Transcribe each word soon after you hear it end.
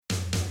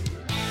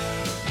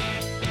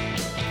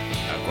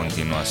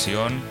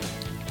continuación,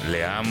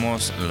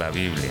 leamos la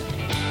Biblia.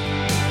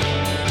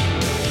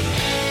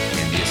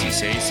 En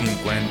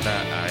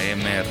 1650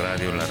 AM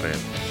Radio La Red,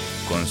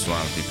 con su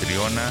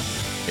anfitriona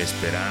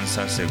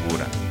Esperanza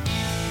Segura.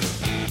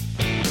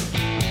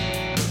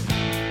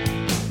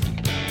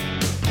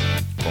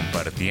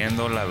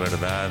 Compartiendo la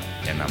verdad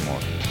en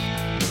amor.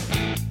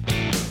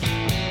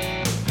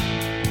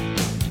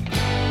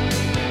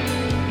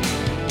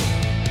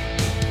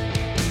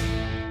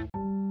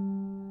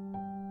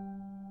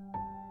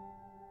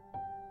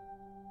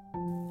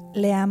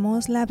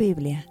 Leamos la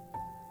Biblia,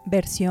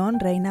 versión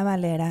Reina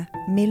Valera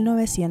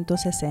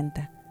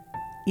 1960,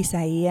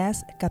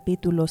 Isaías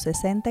capítulo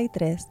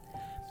 63,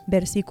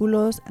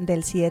 versículos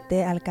del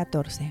 7 al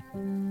 14.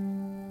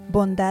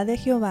 Bondad de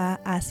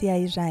Jehová hacia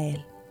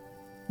Israel.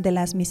 De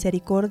las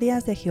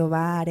misericordias de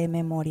Jehová haré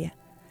memoria,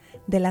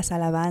 de las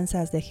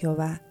alabanzas de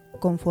Jehová,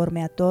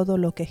 conforme a todo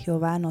lo que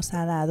Jehová nos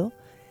ha dado,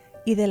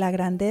 y de la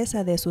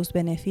grandeza de sus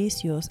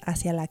beneficios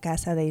hacia la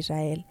casa de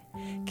Israel,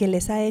 que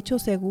les ha hecho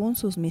según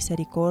sus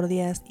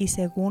misericordias y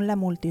según la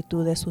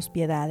multitud de sus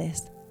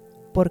piedades.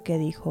 Porque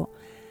dijo,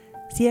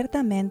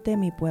 ciertamente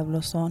mi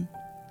pueblo son,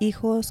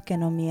 hijos que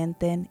no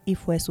mienten, y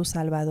fue su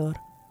Salvador.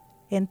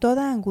 En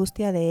toda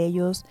angustia de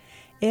ellos,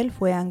 él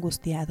fue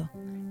angustiado,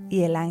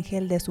 y el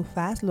ángel de su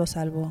faz los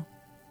salvó.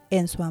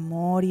 En su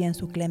amor y en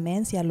su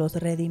clemencia los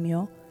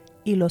redimió,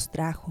 y los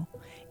trajo,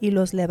 y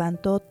los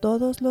levantó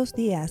todos los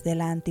días de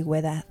la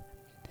antigüedad.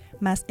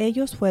 Mas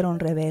ellos fueron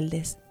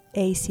rebeldes,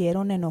 e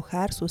hicieron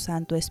enojar su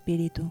Santo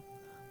Espíritu,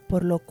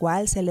 por lo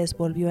cual se les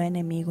volvió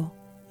enemigo,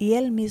 y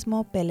él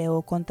mismo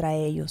peleó contra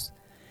ellos.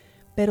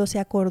 Pero se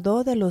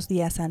acordó de los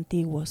días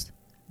antiguos,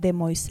 de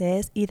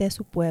Moisés y de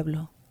su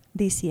pueblo,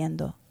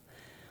 diciendo,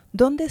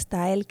 ¿dónde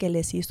está el que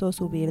les hizo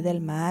subir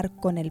del mar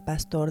con el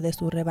pastor de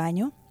su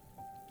rebaño?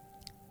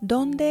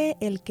 ¿Dónde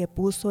el que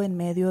puso en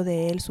medio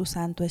de él su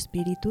Santo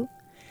Espíritu?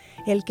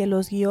 El que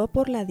los guió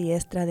por la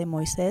diestra de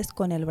Moisés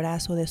con el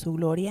brazo de su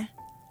gloria,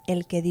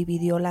 el que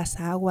dividió las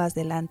aguas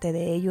delante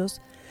de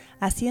ellos,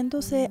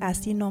 haciéndose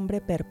así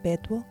nombre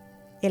perpetuo,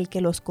 el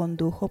que los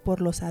condujo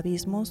por los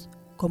abismos,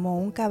 como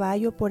un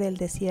caballo por el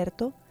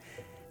desierto,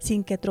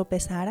 sin que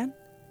tropezaran.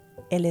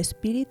 El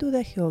Espíritu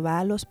de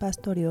Jehová los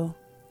pastoreó,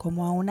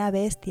 como a una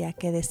bestia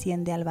que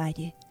desciende al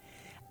valle.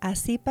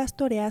 Así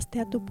pastoreaste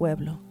a tu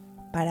pueblo,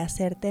 para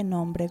hacerte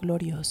nombre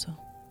glorioso.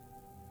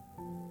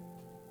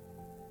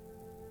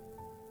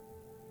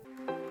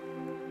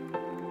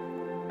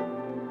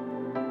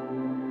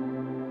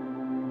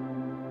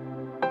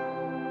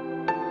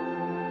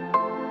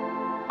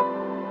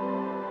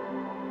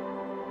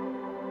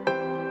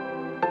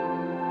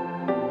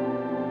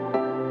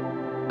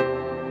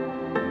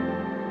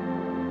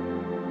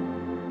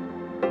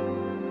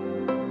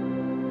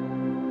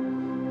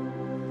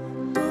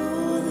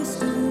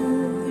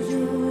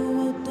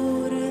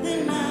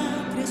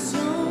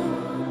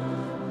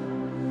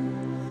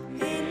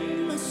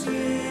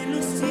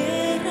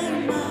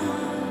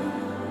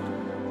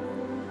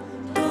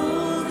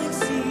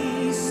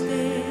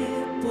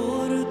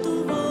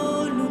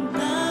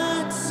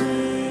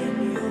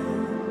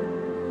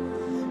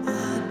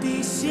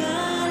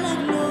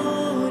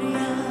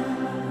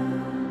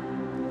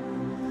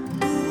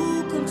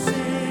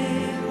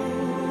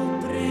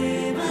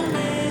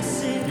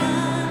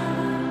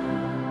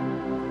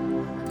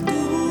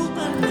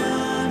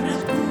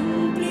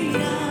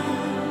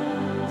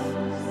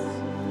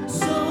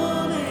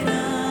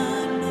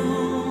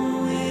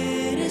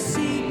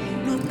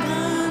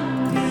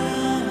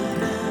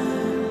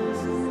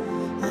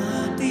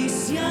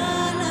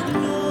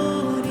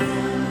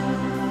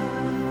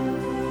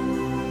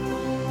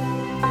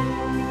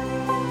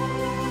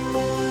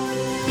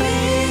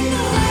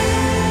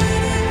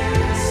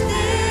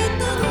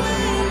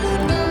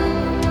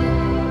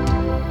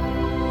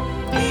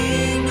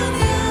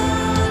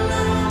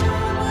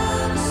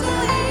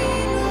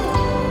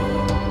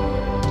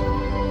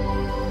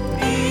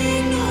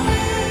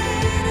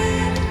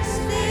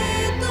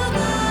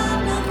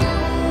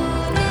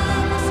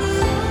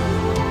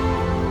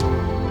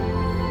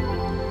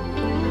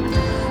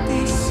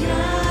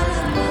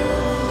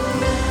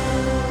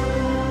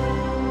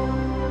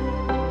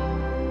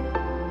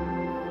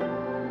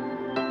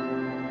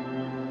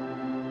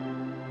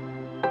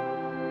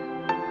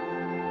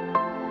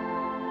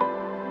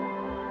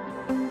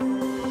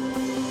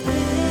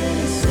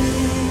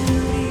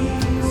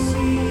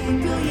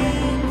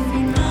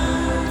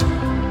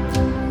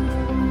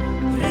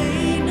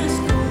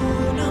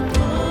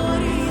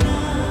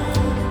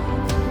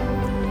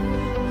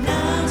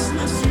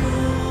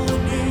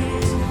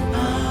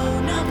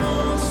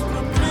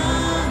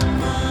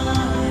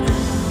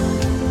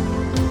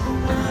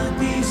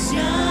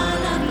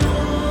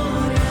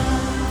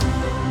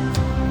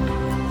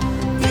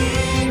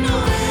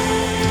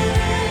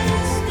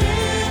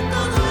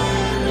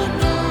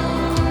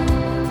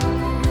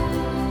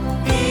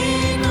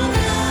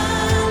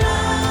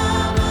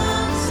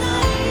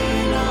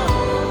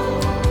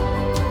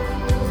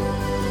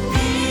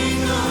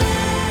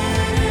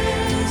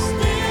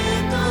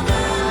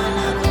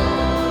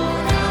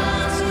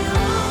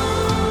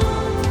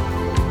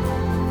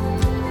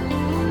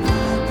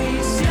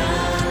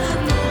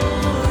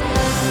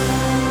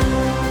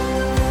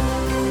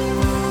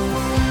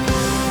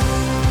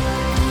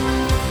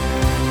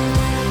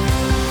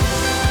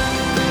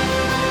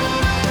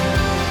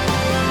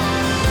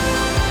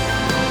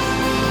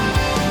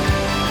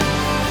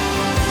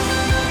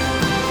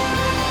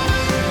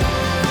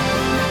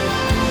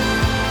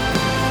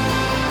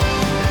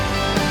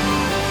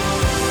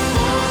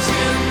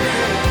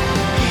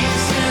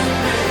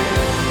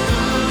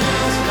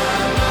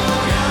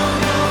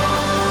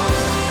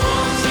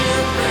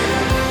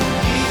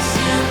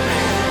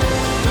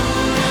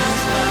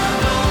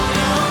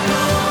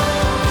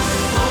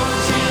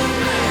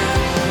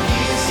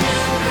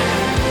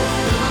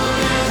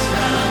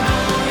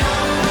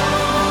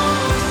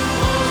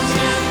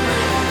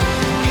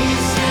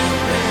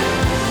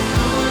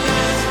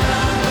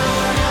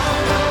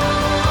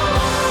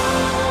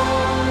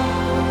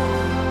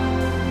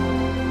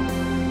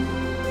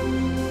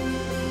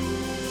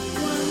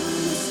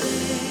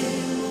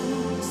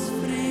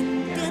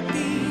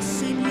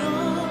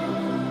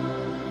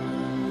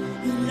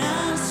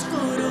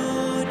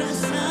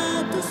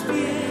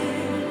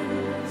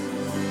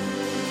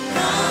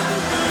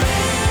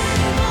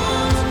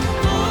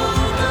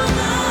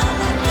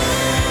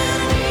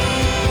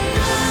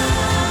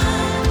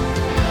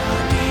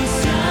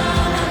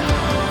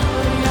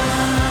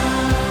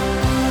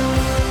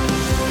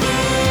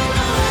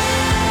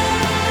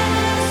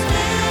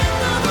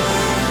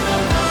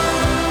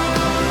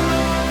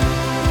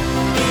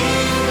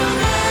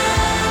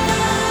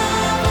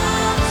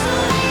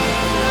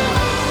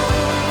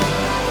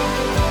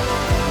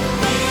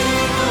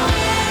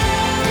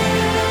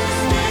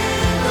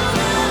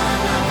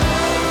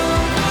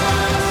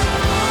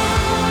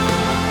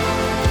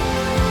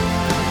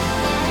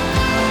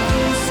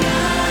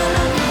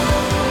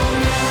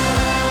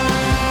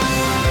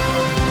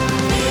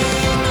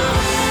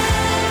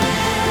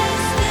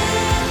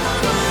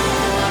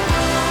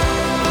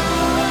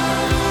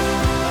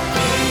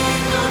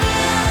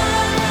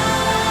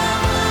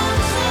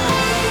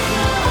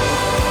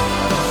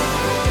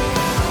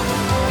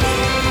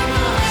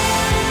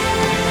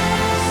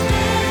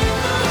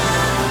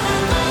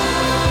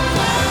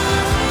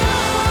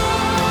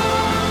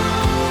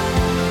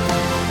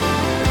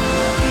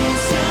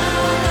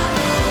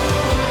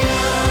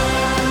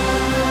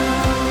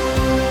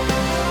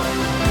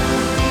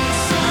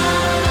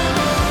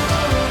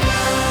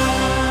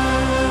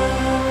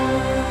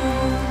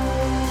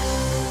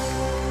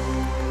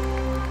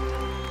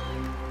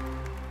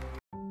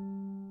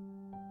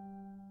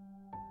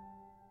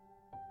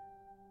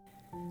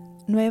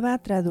 Nueva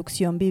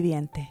traducción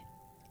viviente.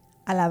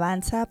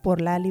 Alabanza por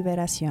la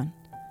liberación.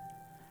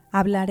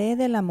 Hablaré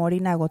del amor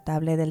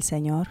inagotable del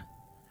Señor.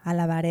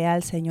 Alabaré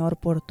al Señor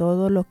por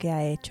todo lo que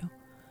ha hecho.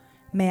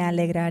 Me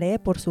alegraré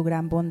por su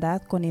gran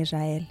bondad con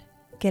Israel,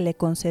 que le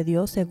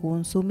concedió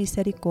según su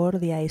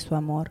misericordia y su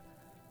amor.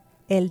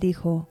 Él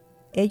dijo: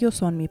 ellos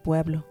son mi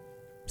pueblo.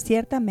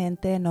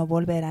 Ciertamente no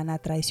volverán a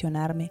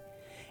traicionarme,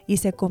 y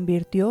se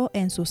convirtió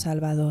en su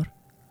Salvador.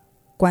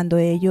 Cuando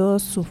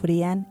ellos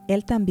sufrían,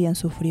 Él también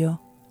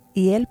sufrió,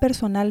 y Él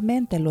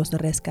personalmente los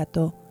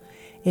rescató.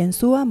 En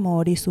su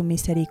amor y su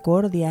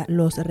misericordia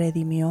los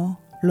redimió,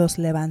 los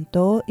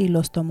levantó y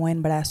los tomó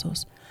en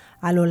brazos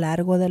a lo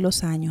largo de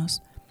los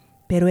años.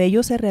 Pero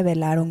ellos se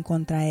rebelaron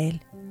contra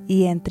Él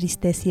y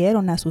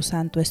entristecieron a su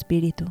Santo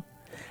Espíritu.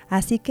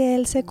 Así que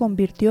Él se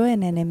convirtió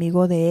en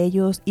enemigo de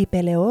ellos y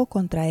peleó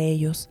contra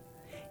ellos.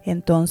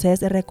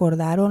 Entonces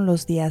recordaron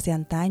los días de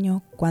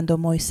antaño, cuando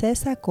Moisés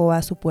sacó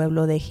a su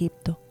pueblo de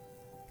Egipto.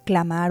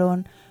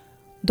 Clamaron: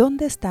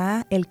 ¿dónde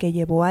está el que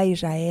llevó a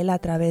Israel a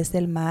través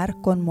del mar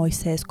con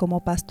Moisés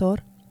como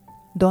pastor?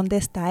 ¿Dónde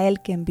está el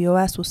que envió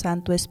a su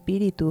Santo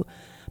Espíritu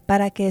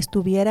para que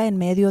estuviera en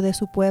medio de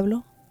su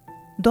pueblo?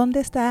 ¿Dónde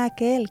está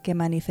aquel que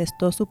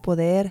manifestó su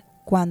poder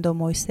cuando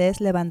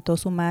Moisés levantó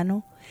su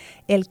mano,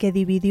 el que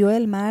dividió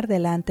el mar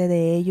delante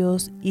de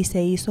ellos y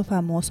se hizo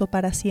famoso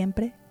para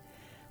siempre?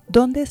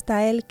 ¿Dónde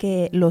está el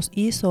que los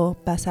hizo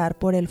pasar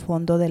por el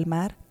fondo del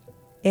mar?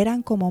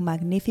 Eran como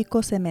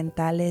magníficos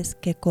sementales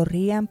que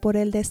corrían por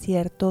el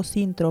desierto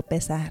sin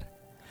tropezar.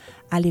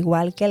 Al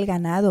igual que el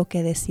ganado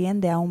que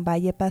desciende a un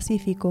valle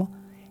pacífico,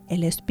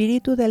 el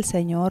Espíritu del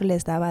Señor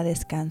les daba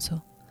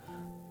descanso.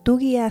 Tú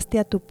guiaste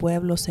a tu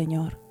pueblo,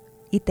 Señor,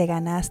 y te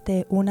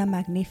ganaste una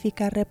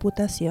magnífica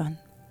reputación.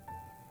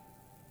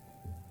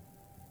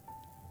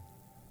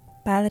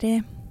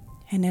 Padre,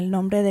 en el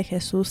nombre de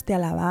Jesús te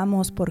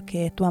alabamos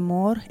porque tu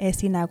amor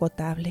es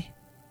inagotable.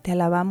 Te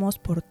alabamos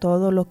por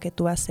todo lo que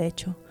tú has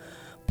hecho,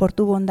 por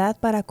tu bondad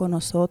para con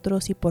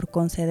nosotros y por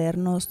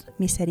concedernos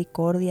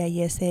misericordia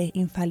y ese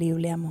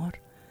infalible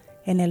amor.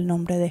 En el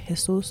nombre de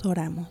Jesús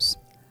oramos.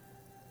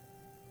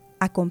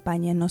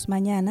 Acompáñenos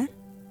mañana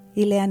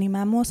y le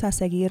animamos a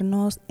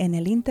seguirnos en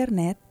el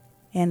internet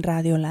en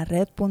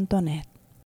radiolared.net.